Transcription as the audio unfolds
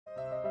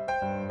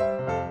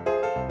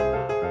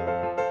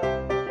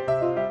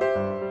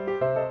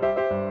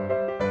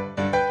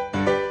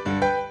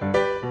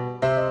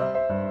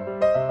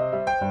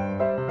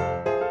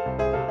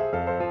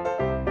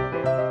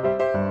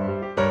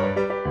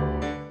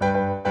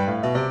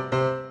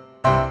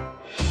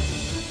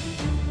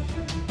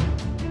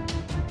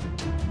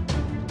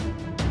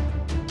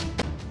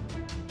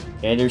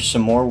Okay, there's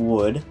some more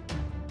wood.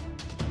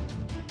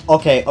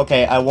 Okay,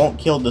 okay, I won't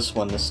kill this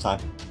one this time.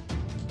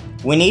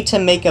 We need to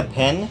make a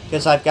pen,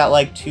 because I've got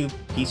like 2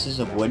 pieces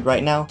of wood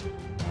right now.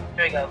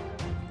 Here we go.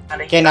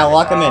 Okay, now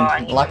lock him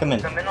in. Lock him in.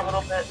 Them in a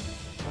little bit.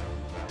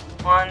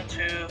 1,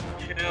 2,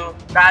 2.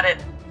 Got it.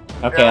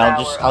 Okay,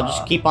 I'll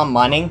just keep on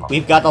mining.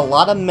 We've got a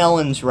lot of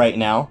melons right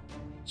now,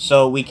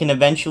 so we can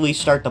eventually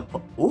start the.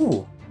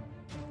 Ooh.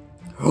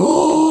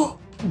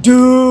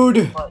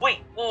 Dude. Wait.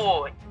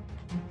 You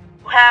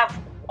have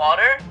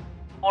water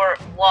or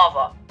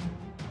lava?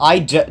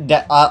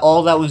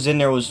 All that was in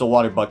there was the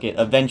water bucket.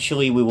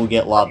 Eventually, we will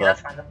get lava. Okay,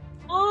 that's fine.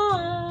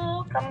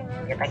 Ooh, come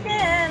get back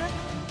in.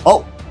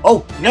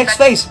 Oh, next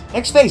phase!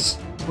 Next phase!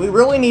 We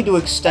really need to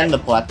extend the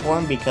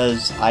platform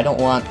because I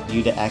don't want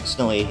you to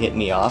accidentally hit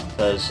me off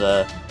because,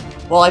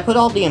 well, I put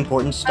all the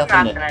important stuff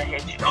in it. I'm not gonna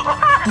hit you.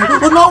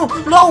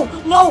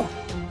 No!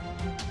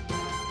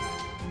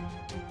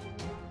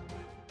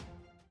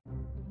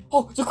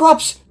 Oh, the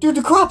crops! Dude,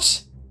 the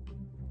crops!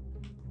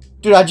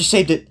 Dude, I just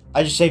saved it.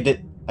 I just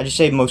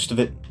saved most of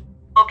it.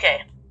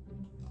 Okay.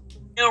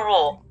 New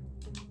rule.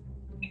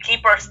 We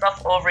keep our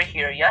stuff over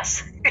here,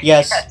 yes?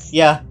 Yes.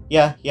 Yeah.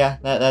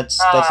 That's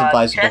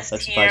advisable. That's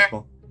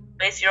advisable.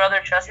 Place your other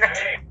chest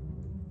next to you.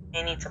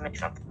 You need to make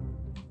something.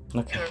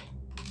 Okay.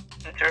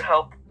 Need your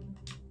help.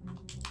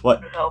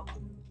 What? Your help.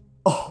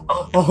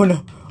 Oh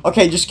no.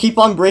 Okay, just keep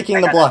on breaking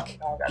the block.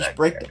 Just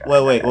break.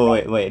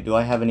 Wait. Do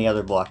I have any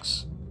other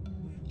blocks?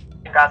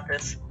 I got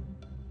this.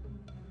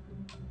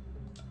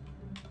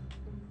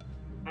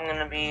 I'm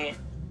gonna be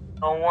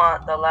the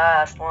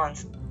last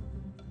ones.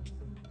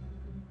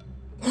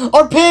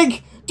 Our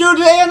pig! Dude,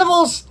 the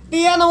animals!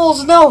 The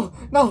animals! No!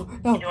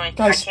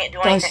 Guys, I can't do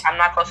anything. I'm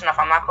not close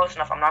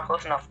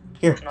enough.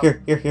 Here.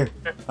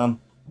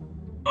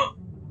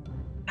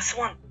 This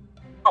one.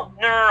 Oh,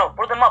 no.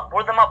 Board them up.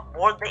 Board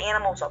the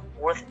animals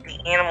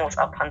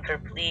up. Hunter,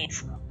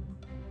 please.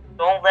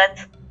 Don't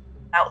let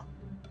out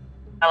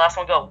that last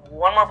one go.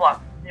 One more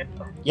block.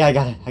 Yeah, I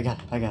got it.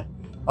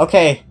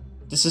 Okay,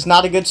 this is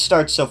not a good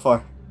start so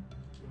far.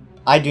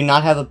 I do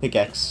not have a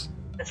pickaxe.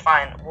 It's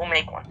fine. We'll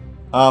make one.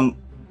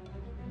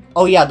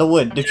 Oh yeah, the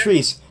wood, the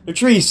trees.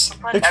 Put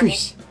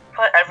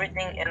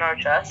everything in our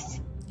chests.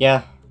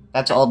 Yeah,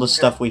 that's all the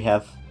stuff we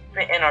have.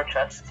 Put in our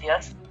chests,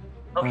 yes?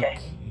 Okay.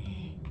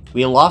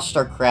 We lost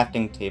our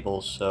crafting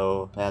table,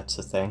 so that's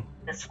the thing.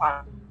 It's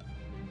fine.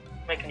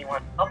 Make a new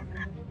one. Oh,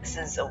 this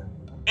is a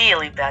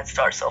really bad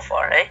start so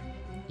far, eh?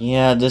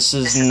 Yeah, this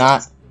is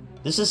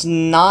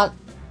not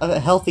a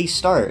healthy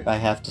start, I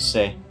have to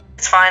say.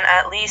 It's fine,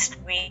 at least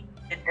we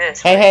did this.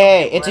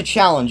 Hey, it's a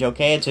challenge,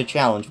 okay? It's a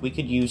challenge. We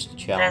could use the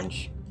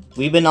challenge.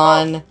 We've been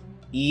on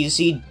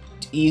easy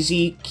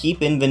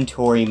keep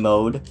inventory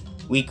mode.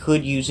 We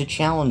could use a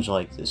challenge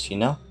like this, you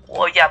know?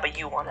 Well, yeah, but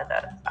you wanted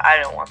that. I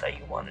don't want that,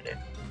 you wanted it.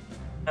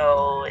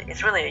 So,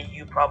 it's really a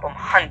you problem,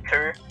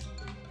 Hunter.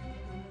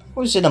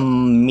 Or is it a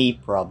me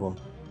problem?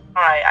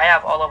 Alright, I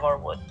have all of our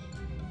wood.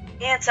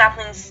 And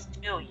saplings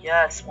too,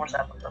 yes, more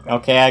saplings.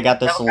 Okay, I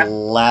got this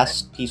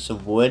last piece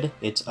of wood.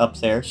 It's up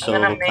there, so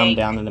it'll come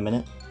down in a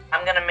minute.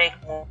 I'm gonna make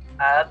more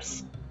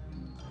slabs.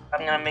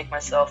 I'm gonna make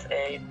myself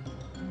a...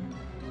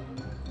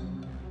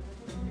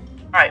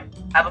 Alright,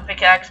 I have a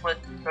pickaxe with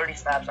 30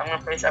 slabs. I'm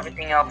gonna place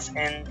everything else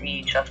in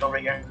the chest over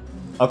here.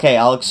 Okay,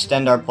 I'll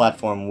extend our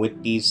platform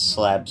with these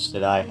slabs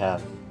that I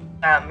have.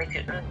 Me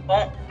too.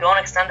 Don't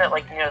extend it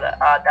like near that.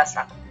 That's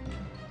not...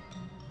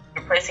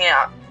 You're placing it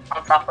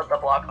on top of the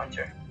block,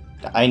 Hunter.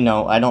 I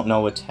know, I don't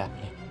know what's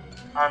happening.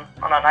 Hold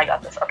on, I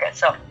got this. Okay,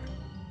 so...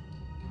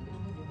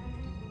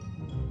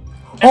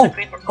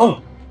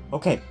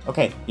 Okay.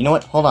 You know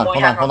what? Hold on.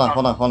 We have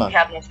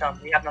no stone.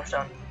 Do we have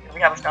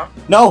a stone?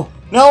 No,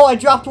 I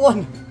dropped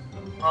one.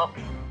 Well,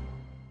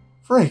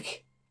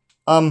 frick.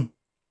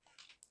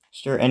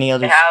 Is there any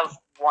other? I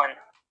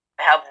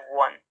have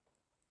one.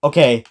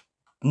 Okay,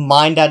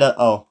 mine at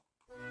a.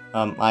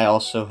 I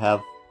also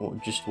have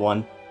just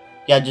one.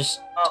 Yeah,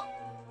 just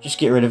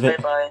get rid of it.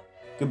 Bye.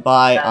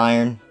 Goodbye,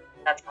 iron.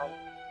 That's fine.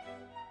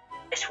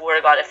 I swear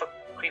to God, if a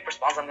creeper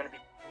spawns, I'm gonna be...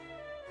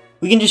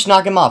 We can just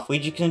knock him off. We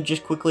can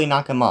just quickly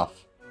knock him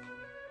off.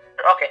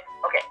 Okay.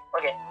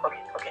 Hold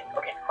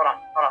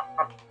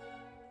on.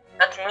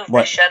 Let's move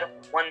the shed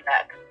one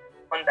back.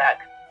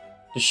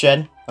 The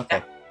shed?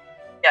 Okay.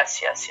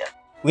 Yes.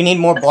 We need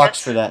more blocks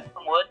for that.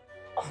 Some wood.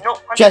 Oh, no.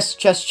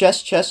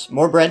 Chest.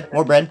 More bread.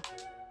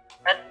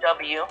 Red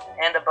W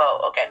and a bow.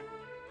 Okay,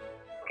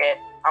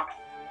 I'm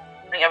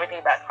putting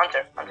everything back.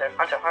 Hunter.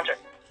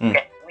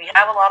 Okay, we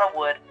have a lot of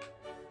wood.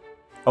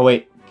 Oh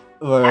wait,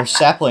 our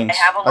saplings.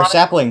 Our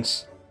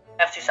saplings.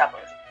 I have 2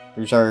 saplings.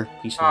 Here's our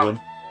piece of wood.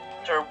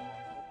 So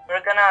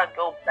we're gonna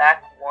go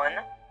back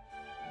one,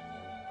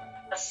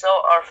 just so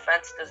our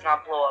fence does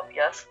not blow up.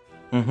 Yes.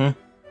 Mm-hmm.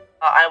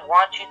 I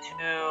want you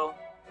to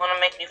want to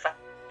make new fence.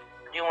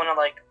 Do you want to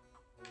like?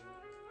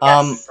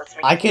 Yes,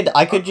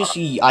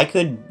 I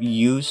could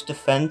use the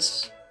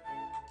fence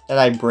that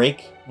I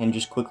break and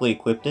just quickly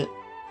equip it.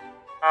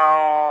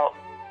 Oh,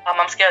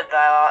 I'm scared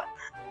that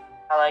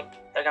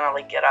they're gonna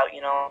like get out.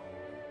 You know.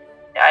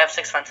 Yeah, I have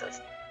 6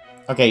 fences.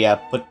 Okay. Okay, yeah,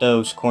 put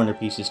those corner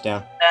pieces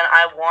down. And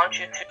I want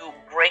you to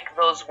break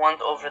those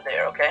ones over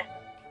there, okay?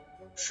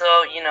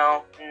 So, you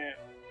know,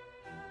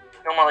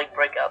 no more like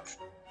breakouts.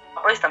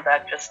 I'll place them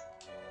back, just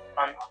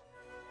run.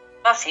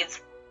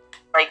 Seeds.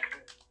 Like,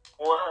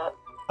 what?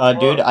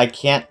 Dude, I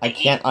can't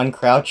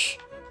uncrouch.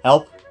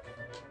 Help.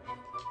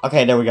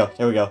 Okay, there we go.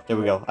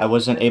 I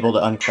wasn't able to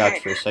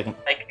uncrouch for a second.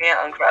 I can't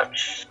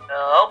uncrouch.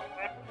 Help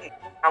me.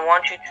 I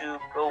want you to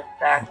go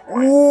back.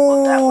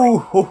 Go that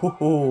way.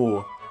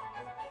 Ooh.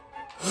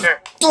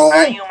 Sure.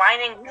 Are you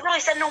mining? You really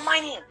said no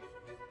mining.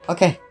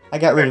 Okay, I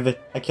got rid of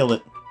it. I killed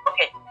it.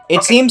 Okay.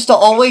 It seems to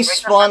always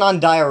spawn on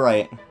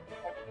diorite.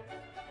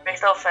 Break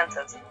those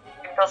fences.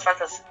 Break those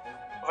fences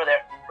over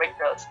there. Break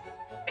those.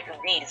 Break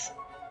these.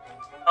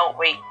 Oh,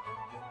 wait.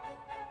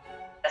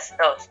 Yes,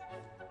 those.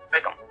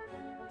 Break them.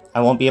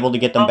 I won't be able to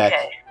get them back.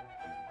 Okay.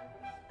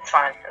 It's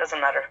fine. It doesn't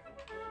matter.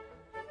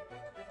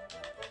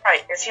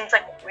 Alright, it seems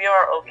like we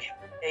are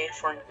okay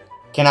for...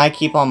 Can I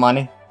keep on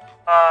mining?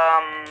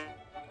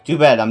 Too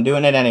bad, I'm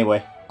doing it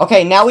anyway.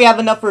 Okay, now we have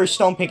enough for a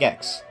stone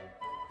pickaxe.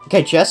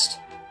 Okay, chest.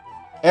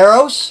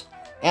 Arrows.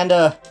 And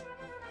a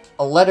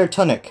leather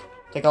tunic.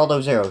 Take all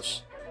those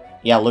arrows.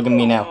 Yeah, look at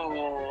me now.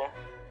 Ooh.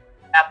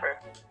 Dapper.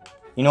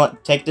 You know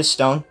what? Take this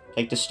stone.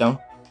 Take this stone.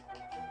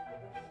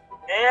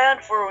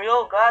 And for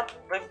real, got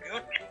the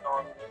good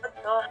on. What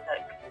the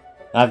heck?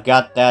 I've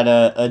got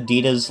that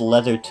Adidas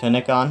leather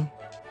tunic on.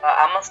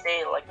 I'm gonna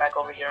stay like back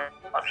over here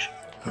and punch.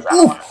 Cause I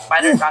don't want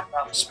spider got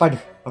stuff.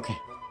 Spider. Okay.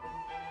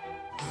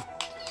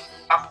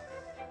 Oh,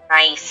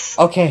 nice.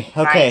 Okay.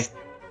 Nice.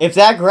 If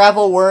that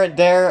gravel weren't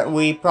there,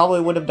 we probably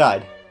would have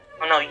died.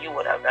 Oh no, you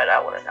would have died. I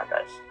would have not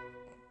died.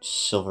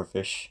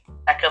 Silverfish.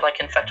 That could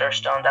like infect our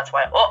stone. That's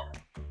why. Oh,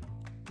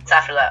 it's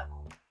after that.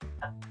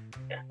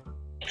 Yeah.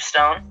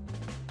 Stone.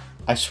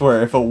 I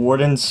swear, if a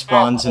warden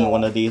spawns in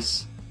one of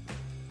these.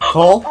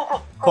 Coal?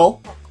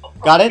 Coal?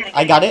 Got it?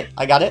 I got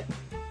it.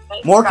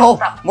 More coal!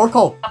 More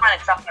coal!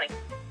 Stop mining.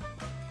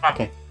 Come on.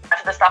 Okay.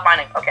 After this, stop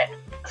mining. Okay.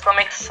 Let's go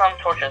make some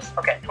torches.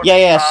 Okay. Torches.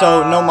 Yeah,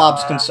 so no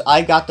mobs can.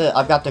 I've got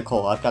the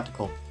coal.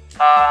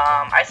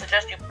 I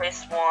suggest you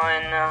place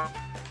one.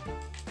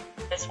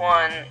 This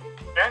one.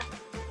 There.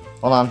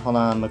 Hold on.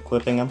 I'm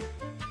equipping them.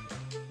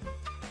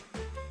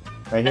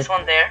 Right here. This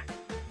one there.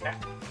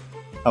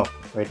 Oh,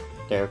 right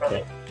there.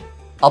 Okay.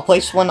 I'll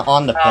place one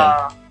on the pin.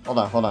 Hold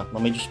on.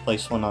 Let me just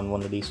place one on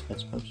one of these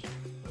fence posts.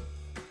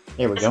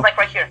 There we This go. is like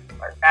right here.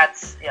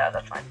 That's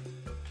fine.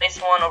 Place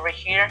one over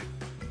here.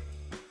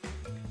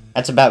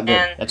 That's about good.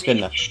 And That's good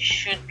enough.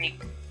 Should be.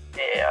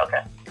 Yeah.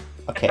 Okay.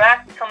 Okay. Get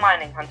back to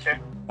mining, Hunter.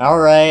 All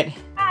right.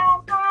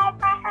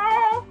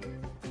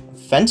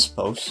 Fence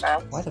post?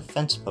 Why the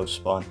fence post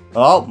spawn?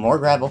 Oh, more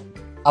gravel.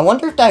 I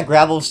wonder if that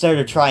gravel's there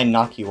to try and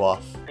knock you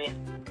off.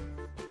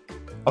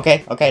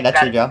 Okay,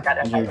 that's your job.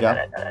 That's your job.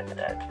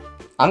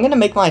 I'm gonna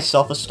make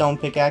myself a stone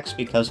pickaxe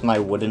because my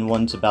wooden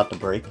one's about to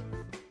break.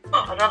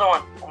 Another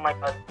one. Oh my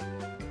god.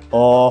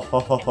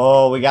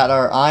 Oh, we got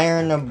our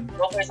iron.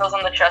 Go place those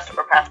on the chest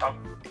or pass them.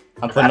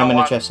 I'm putting them in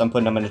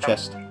the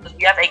chest.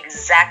 We have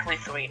exactly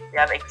 3.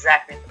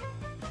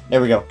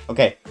 There we go.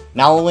 Okay.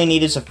 Now all we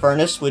need is a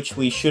furnace, which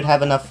we should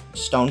have enough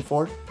stone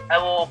for. I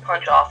will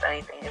punch off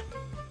anything if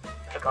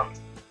it comes.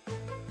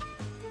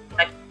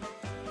 Like,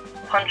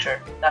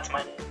 Puncher. That's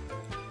my name.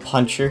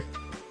 Puncher.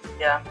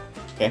 Yeah.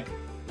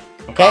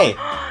 Okay.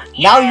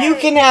 Now you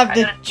can have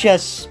the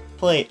chest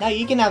plate. Now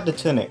you can have the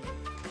tunic.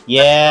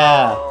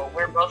 Yeah. Oh,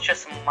 we're both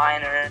just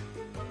minor.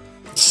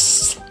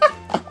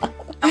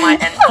 Am I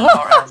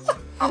NPRS?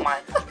 Not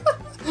mine.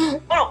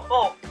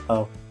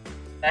 Oh.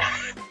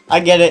 I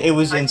get it. It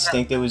was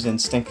instinct.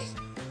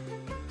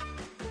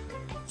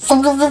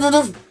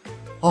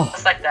 Oh.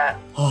 Just like that.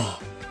 Oh.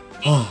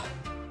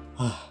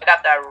 I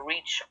got that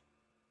reach.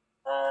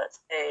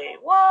 Say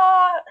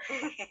what?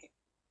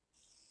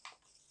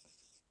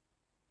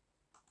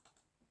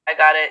 I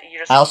got it. You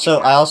just. I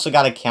also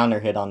got a counter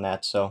hit on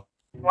that. So.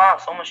 Wow,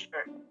 so much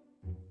dirt.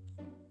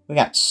 We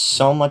got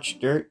so much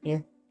dirt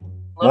here.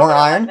 More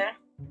iron.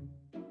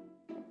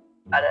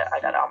 I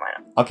got all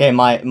mine. Okay,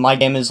 my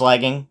game is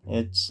lagging.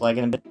 It's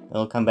lagging a bit.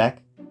 It'll come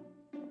back.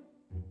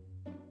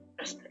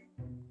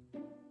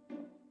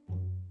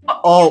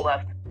 Oh.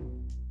 Left.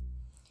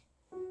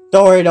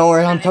 Don't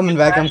worry. I'm coming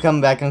back.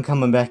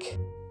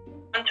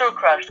 Hunter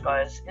crashed,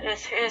 guys. It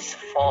is his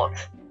fault.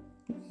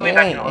 It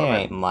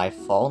ain't my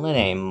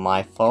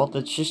fault.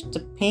 It's just the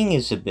ping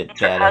is a bit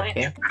bad,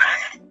 okay?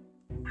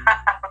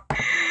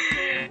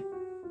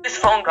 This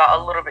phone got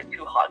a little bit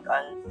too hot,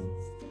 guys.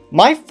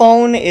 My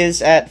phone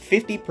is at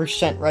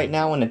 50% right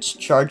now and it's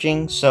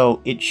charging,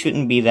 so it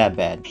shouldn't be that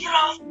bad. Get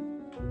off!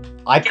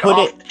 Get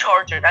off the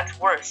charger, that's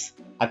worse.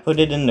 I put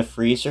it in the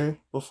freezer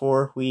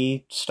before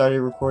we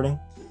started recording.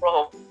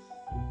 Bro.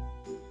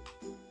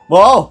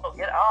 Whoa! Oh,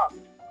 get off.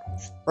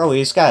 Bro,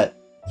 he's got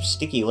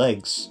sticky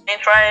legs. I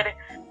tried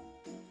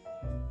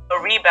a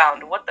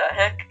rebound, what the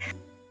heck?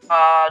 Do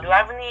I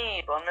have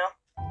any bone meal?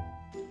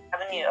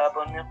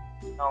 Bone meal?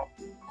 No.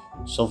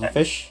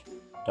 Silverfish?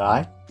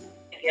 Die?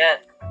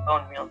 Get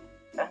bone meal.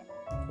 Okay.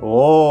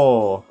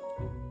 Oh.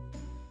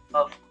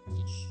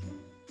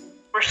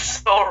 We're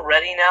so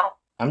ready now.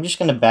 I'm just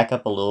gonna back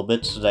up a little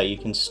bit so that you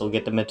can still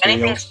get the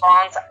materials. Anything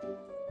spawns,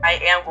 I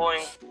am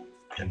going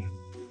to...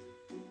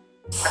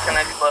 That's gonna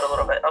explode a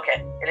little bit.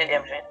 Okay, it didn't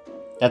damage anything.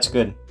 That's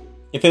good.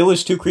 If it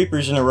was 2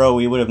 creepers in a row,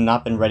 we would have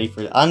not been ready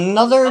for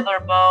another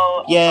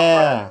bow.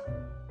 Yeah.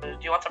 Do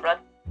you want some bread?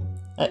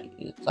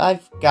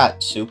 I've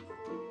got soup,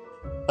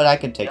 but I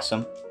could take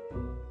some.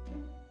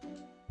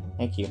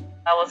 Thank you.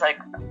 That was like,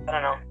 I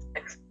don't know.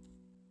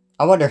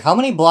 I wonder, how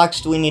many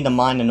blocks do we need to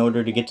mine in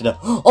order to get to the...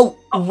 Oh!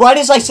 Right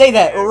as I say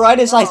that! Right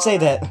as I say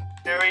that!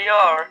 Here we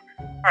are.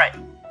 Alright.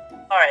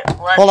 Alright,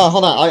 let's...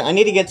 Hold on. I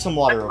need to get some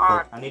water real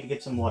quick. I need to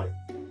get some water.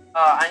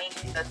 I need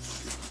to...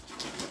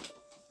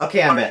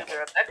 Okay, I'm back.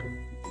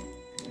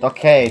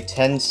 Okay,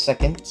 10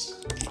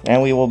 seconds.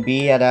 And we will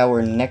be at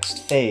our next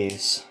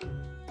phase.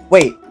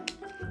 Wait!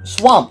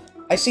 Swamp!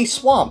 I see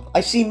swamp!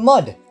 I see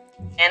mud!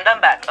 And I'm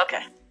back,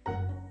 okay.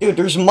 Dude,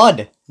 there's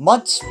mud!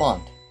 Mud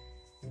spawned.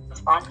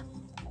 Spawned?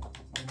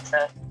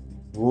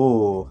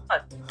 Ooh.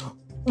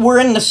 We're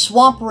in the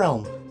swamp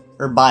realm.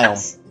 Or biome.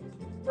 That's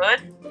good.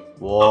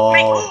 Whoa.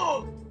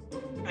 Oh,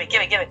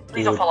 give it.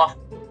 Please don't fall off.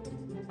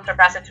 Hunter,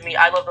 pass it to me.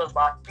 I love those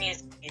blocks.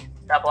 Please,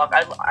 that block.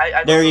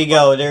 I there you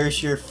go.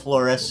 There's your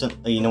fluorescent...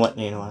 You know what?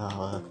 Give it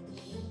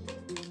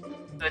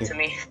to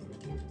me.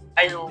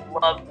 I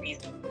love these.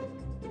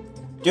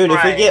 Dude,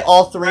 if we get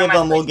all 3 of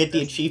them, we'll get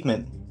the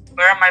achievement.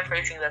 Where am I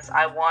placing this?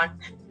 I want...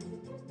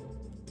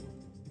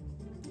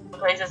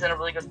 place this in a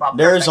really good spot.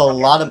 There's a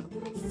lot of...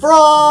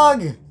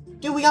 Frog!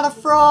 Dude, we got a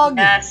frog!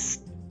 Yes!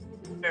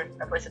 Here,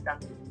 I place it down.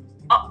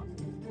 Oh!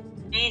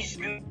 These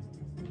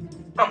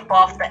jump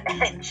off the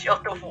edge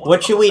of the wall.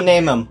 What should we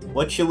name him?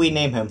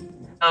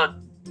 Toad.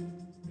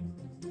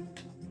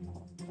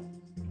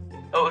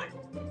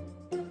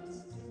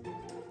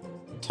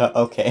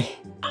 Okay.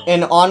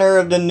 In honor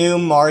of the new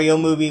Mario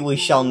movie, we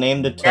shall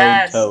name the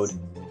Toad Toad.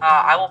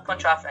 I will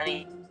punch off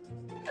any...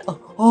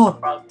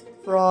 Oh!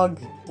 Frog.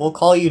 We'll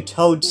call you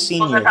Toad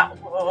Senior.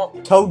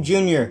 Toad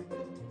Junior.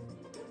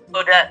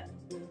 Odette.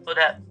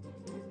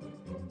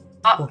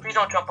 Oh, please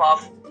don't jump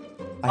off.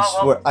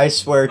 I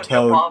swear,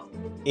 Toad.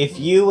 If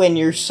you and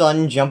your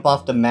son jump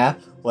off the map,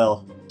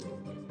 well...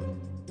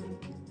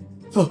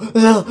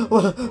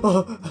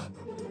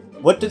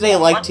 What do they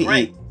like to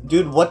eat?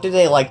 Dude, what do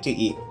they like to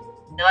eat?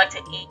 They like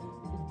to eat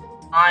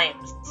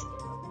limes.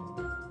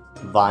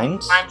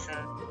 Vines?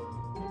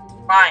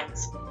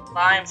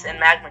 Limes and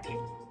magma cube.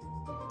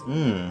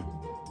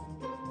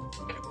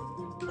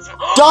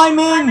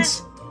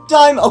 Diamonds!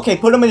 Okay,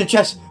 put them in the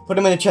chest.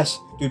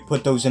 Dude,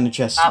 put those in the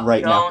chest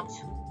right now.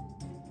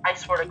 I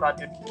swear to God,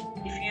 dude.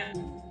 If you...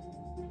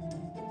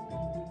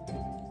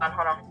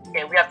 Hold on.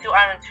 Okay, we have 2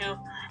 iron, 2...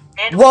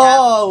 And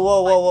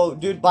Whoa.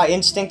 Dude, by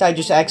instinct, I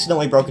just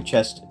accidentally broke a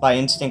chest. But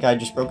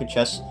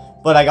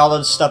I got all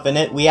the stuff in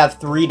it. We have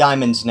 3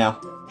 diamonds now.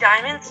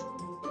 Diamonds?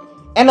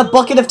 And a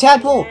bucket of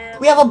tadpole!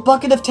 We have a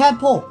bucket of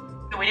tadpole!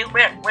 We do?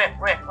 Where?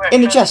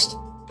 In the chest!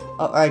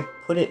 Alright,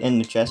 put it in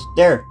the chest.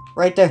 There,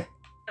 right there.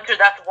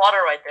 That's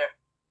water right there.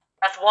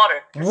 That's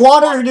water.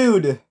 Water,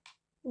 dude!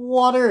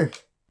 Water!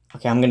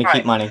 Okay, I'm gonna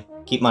keep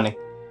mining.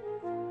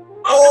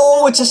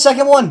 Oh, it's a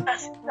second one!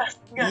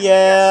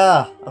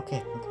 Yes.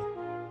 Okay.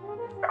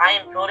 I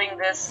am building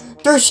this.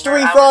 There's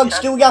 3 frogs,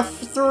 dude. We got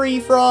 3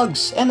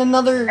 frogs and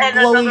another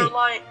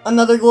glowy.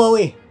 Another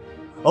glowy.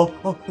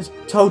 Oh, it's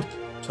Toad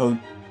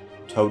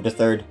the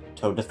third.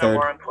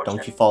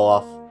 Don't you fall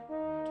off.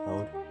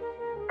 Toad.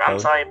 I'm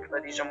sorry,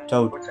 but these are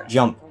Toad,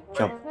 jump.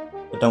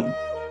 But don't.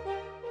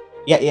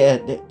 Yeah.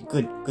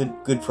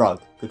 Good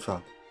frog.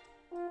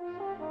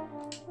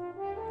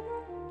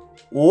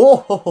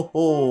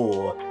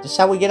 Whoa! This is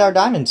how we get our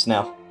diamonds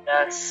now.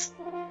 Yes.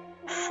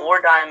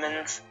 4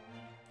 diamonds.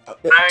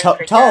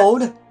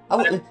 Toad? Oh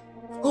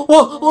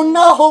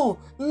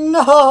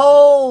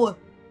no!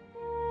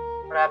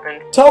 What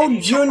happened?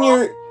 Toad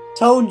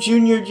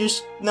Jr.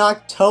 just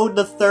knocked Toad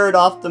the Third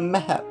off the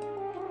map.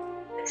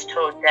 It's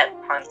Toadette,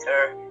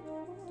 Hunter.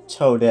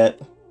 Toad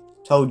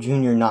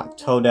Jr. knocked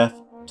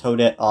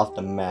Toadette off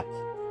the map.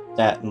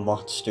 That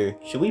monster.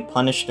 Should we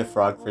punish the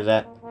frog for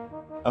that?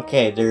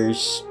 Okay,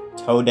 there's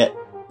Toadette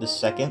the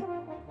second.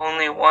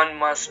 Only one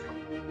must...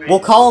 We'll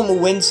call him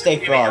Wednesday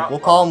Frog.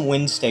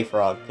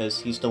 Because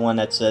he's the one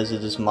that says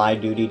it is my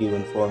duty to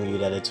inform you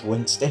that it's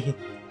Wednesday.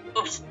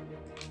 Oops.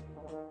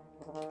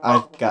 Oh.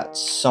 I've got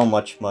so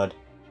much mud.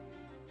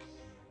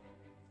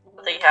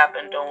 Nothing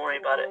happened, don't worry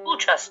about it. Ooh,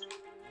 chest.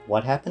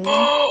 What happened?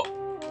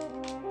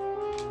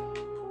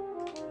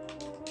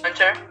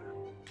 Hunter?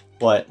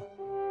 What?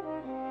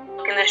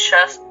 Look in this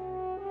chest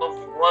of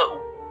what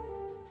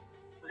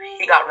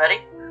he got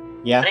ready.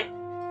 Yeah? Ready?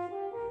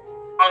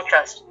 Wrong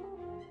chest.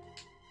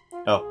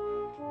 Oh.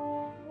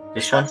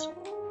 This one?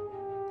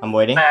 I'm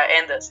waiting.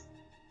 And this.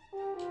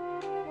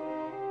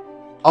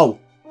 Oh!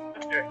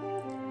 Hunter.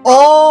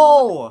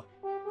 Oh!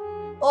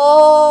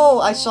 Oh!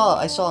 I saw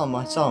him.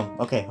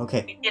 Okay. We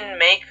can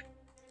make...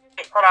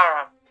 Wait, hold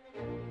on.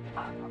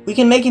 We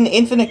can make an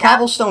infinite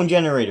cobblestone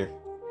generator.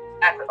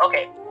 Exactly.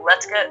 Okay,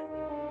 let's get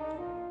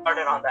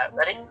started on that.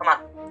 Ready? Come on.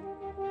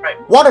 Right.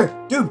 Water!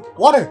 Dude,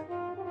 water!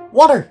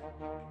 Water!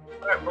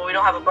 But we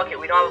don't have a bucket.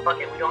 We don't have a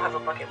bucket. We don't have a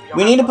bucket.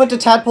 We need to put the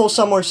tadpole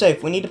somewhere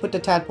safe. We need to put the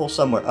tadpole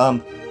somewhere.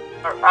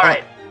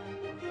 Alright.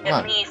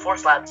 Get me 4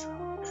 slabs.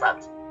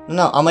 Slabs.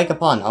 No, I'll make a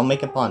pond. I'll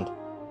make a pond.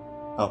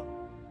 Oh.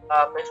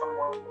 Place one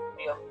more.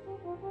 Here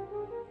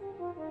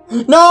go.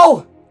 you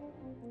No!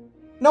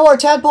 No, our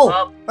tadpole!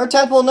 Oh. Our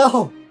tadpole,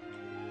 no!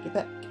 Get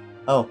back.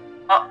 Oh.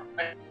 Oh.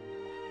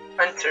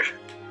 Hunter.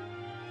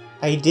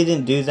 I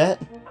didn't do that.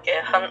 Okay,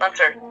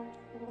 Hunter.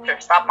 Hunter,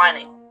 stop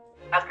mining.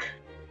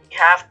 You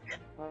have to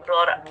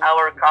build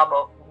our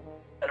cobble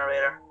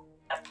generator.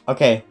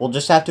 Okay, we'll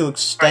just have to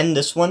extend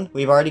this one.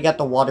 We've already got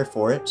the water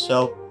for it,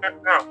 so...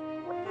 No.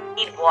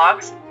 We need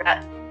blocks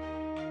that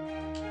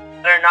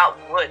are not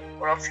wood,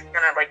 or else it's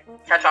gonna, like,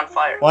 catch on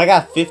fire. Well, I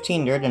got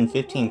 15 dirt and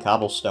 15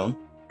 cobblestone.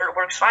 Dirt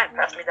works fine.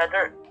 Pass me that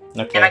dirt.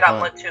 Okay, and I got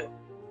mud, too.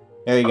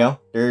 There you go.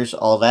 There's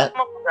all that.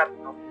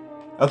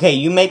 Okay,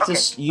 you make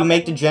this. You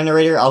make the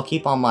generator. I'll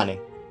keep on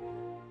mining.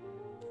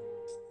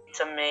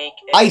 To make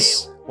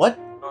ice. What?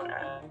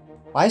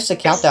 Why is the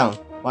countdown?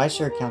 Why is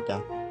there a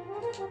countdown?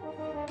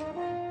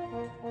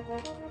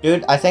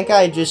 Dude, I think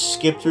I just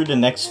skipped through the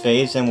next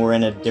phase and we're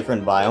in a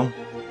different biome.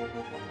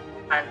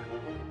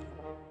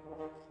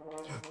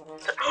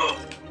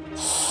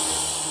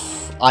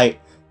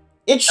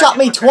 It shot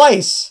me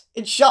twice!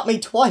 It shot me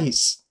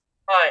twice!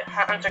 Alright,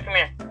 Hunter, come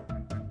here.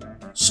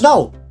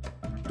 Snow!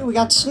 Dude, we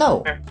got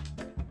snow. Here.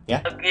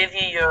 Yeah? I'll give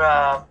you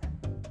your,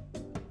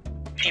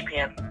 sheep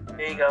hand.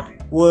 There you go.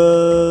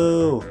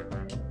 Whoa!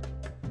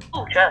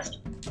 Ooh, chest.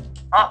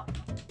 Oh.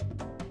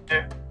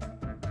 Here.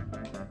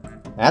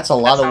 That's a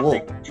lot of wool.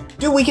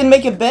 Dude, we can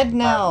make a bed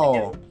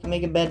now! We can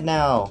make a bed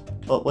now.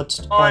 But what's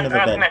the point of a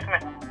bed?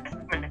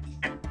 Come here.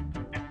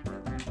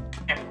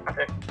 Here,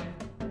 Hunter.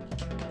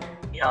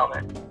 The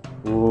helmet.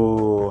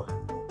 Ooh.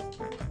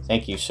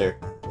 Thank you, sir.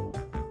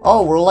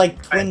 Oh, we're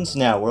like twins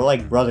now. We're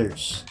like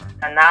brothers.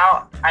 And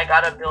now, I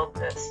gotta build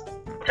this.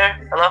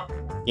 Hunter, hello?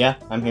 Yeah,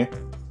 I'm here.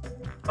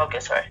 Okay,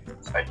 sorry.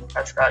 Sorry.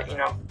 That's got, you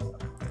know.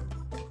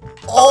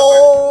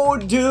 Oh,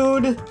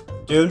 dude!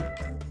 Dude.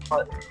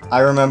 What? I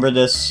remember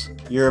this.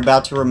 You're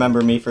about to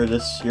remember me for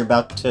this. You're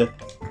about to...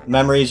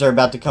 Memories are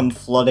about to come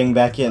flooding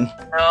back in.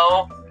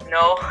 No.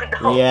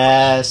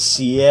 Yes,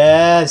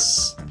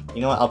 yes!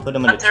 You know what? I'll put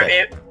him in a Hunter,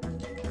 chest.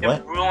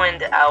 it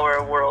ruined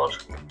our world.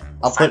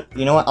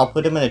 You know what? I'll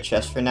put him in a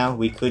chest for now.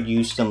 We could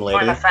use them later.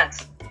 On the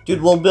fence.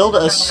 Dude, we'll build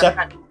a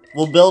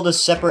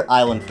separate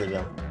island for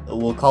them.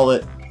 We'll call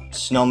it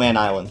Snowman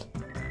Island.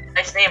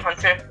 Nice name,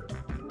 Hunter.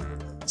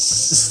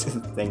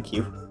 Thank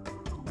you.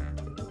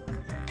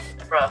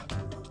 Bruh.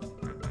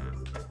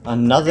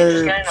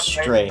 Another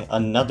stray.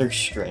 Another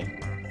stray.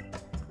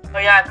 Oh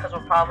yeah, because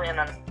we're probably in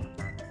a...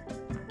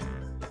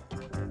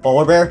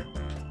 Polar bear?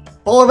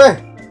 Polar bear!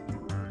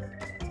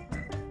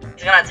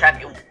 He's gonna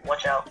attack you.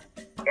 Watch out.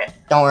 Okay.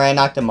 Don't worry, I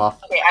knocked him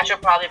off. Okay, I should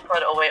probably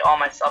put away all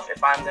my stuff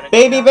if I'm gonna...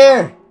 Baby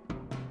bear!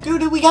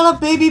 Dude, we got a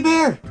baby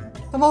bear!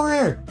 Come over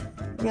here!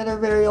 We got our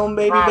very own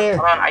baby bear.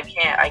 Hold on, I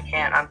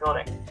can't. I'm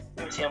building.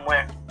 Let me see him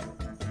where.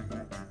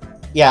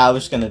 Yeah, I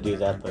was gonna do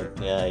that, but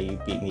yeah, you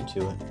beat me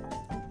to it.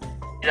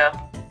 Yeah.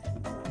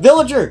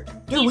 Villager!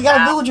 Dude, we got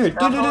a villager! Dude,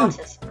 come on.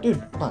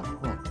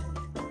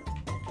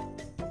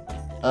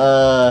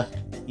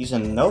 He's a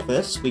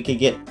novice. We could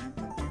get...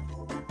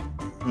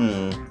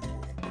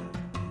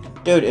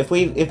 Dude, if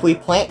we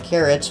plant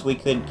carrots, we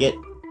could get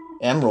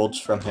emeralds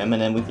from him,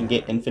 and then we can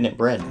get infinite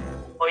bread.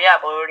 Oh yeah,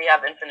 but we already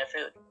have infinite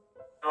food.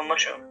 We have a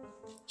mushroom.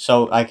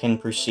 So I can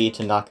proceed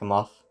to knock him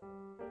off.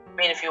 I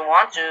mean, if you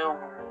want to,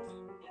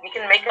 we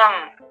can make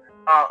an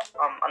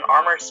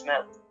armor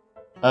smith.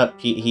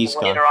 He's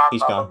gone.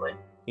 He's gone.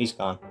 He's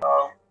gone.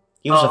 Oh.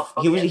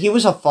 He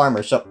was a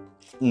farmer, so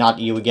not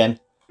you again.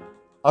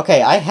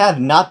 Okay, I have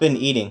not been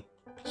eating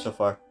so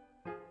far.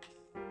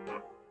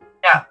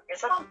 Yeah,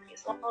 is it on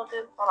peaceful mode,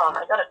 dude? Hold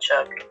on, I gotta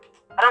check.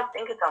 I don't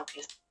think it's on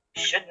peaceful.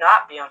 It should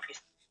not be on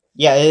peaceful.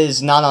 Yeah, it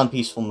is not on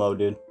peaceful mode,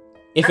 dude.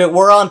 If it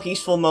were on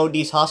peaceful mode,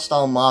 these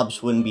hostile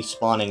mobs wouldn't be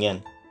spawning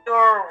in. You're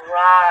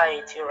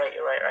right. You're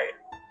right.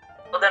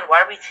 Well then,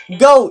 why are we...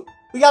 Goat!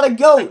 We got a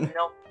goat! Like,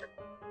 no.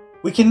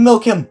 We can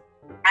milk him!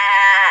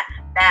 Ah!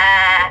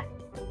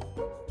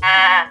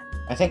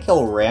 I think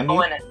he'll ram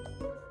you.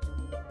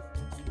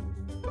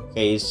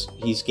 Okay,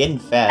 he's getting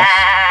fast.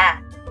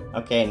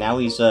 Okay, now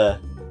he's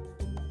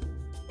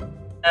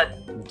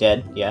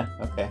dead. Yeah.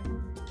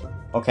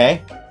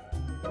 Okay.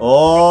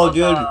 Oh,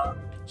 dude,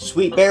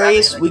 sweet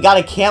berries. We got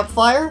a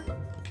campfire.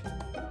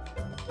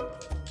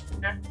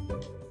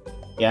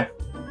 Yeah.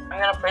 I'm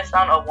gonna place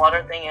down a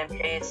water thing in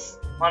case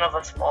one of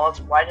us falls.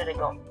 Why did it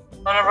go?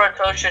 One of our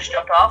toes just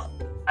jumped off.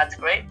 That's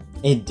great.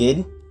 It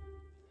did.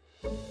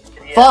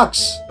 Yeah.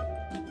 Fox.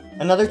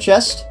 Another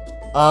chest.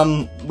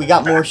 We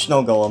got more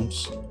snow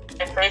golems.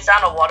 I placed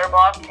down a water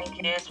block in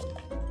case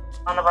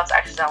one of us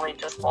accidentally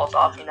just falls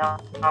off, you know?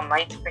 I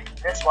might pick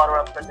this water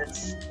up because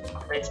it's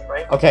placed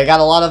right. Okay, I got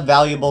a lot of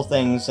valuable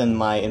things in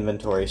my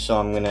inventory, so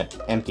I'm gonna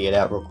empty it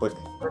out real quick.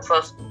 Let's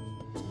close.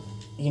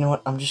 You know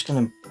what? I'm just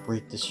gonna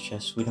break this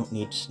chest. We don't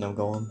need snow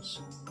golems.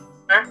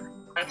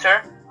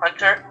 Hunter,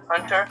 Hunter,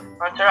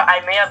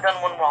 I may have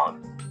done one wrong.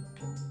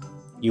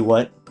 You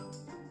what?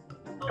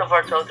 Both of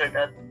our toes are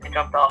dead. They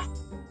jumped off.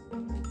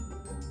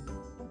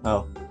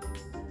 Oh.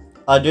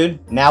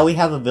 Dude, now we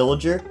have a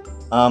villager.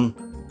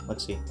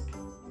 Let's see.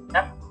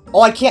 Yeah?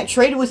 Oh, I can't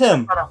trade with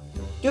him! Hold on.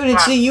 Dude,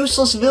 it's a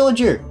useless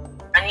villager!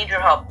 I need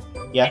your help.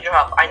 Yeah? I need your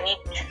help. I need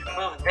to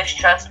move this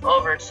chest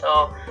over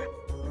so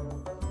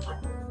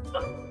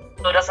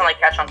it doesn't, like,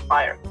 catch on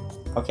fire.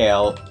 Okay,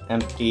 I'll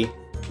empty.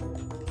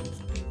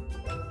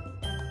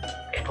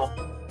 Okay, cool.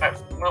 Alright,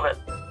 move it.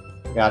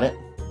 Got it.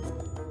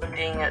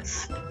 Emptying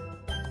it.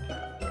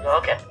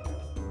 Okay.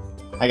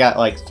 I got,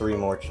 like, 3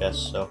 more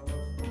chests, so...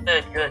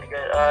 Good.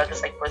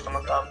 Just, like, place them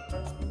on top.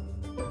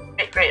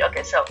 Great,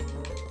 okay, so...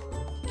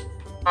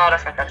 Oh,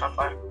 that's gonna catch on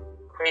fire.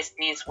 Replace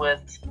these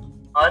with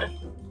mud,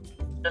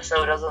 just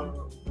so it doesn't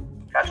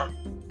catch on.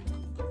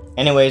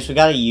 Anyways, we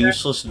got a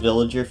useless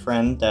villager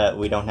friend that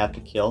we don't have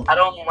to kill. I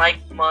don't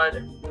like mud.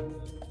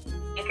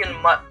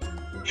 Thinking mud.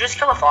 Did you just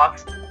kill a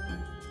fox?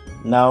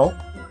 No.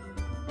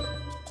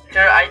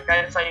 Sure, I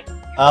saw you.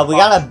 We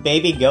got a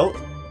baby goat.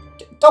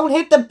 Don't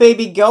hit the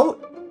baby goat!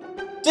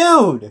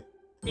 Dude!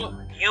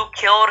 You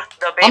killed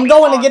the baby I'm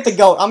going fox. to get the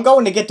goat. I'm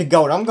going to get the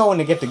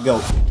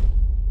goat.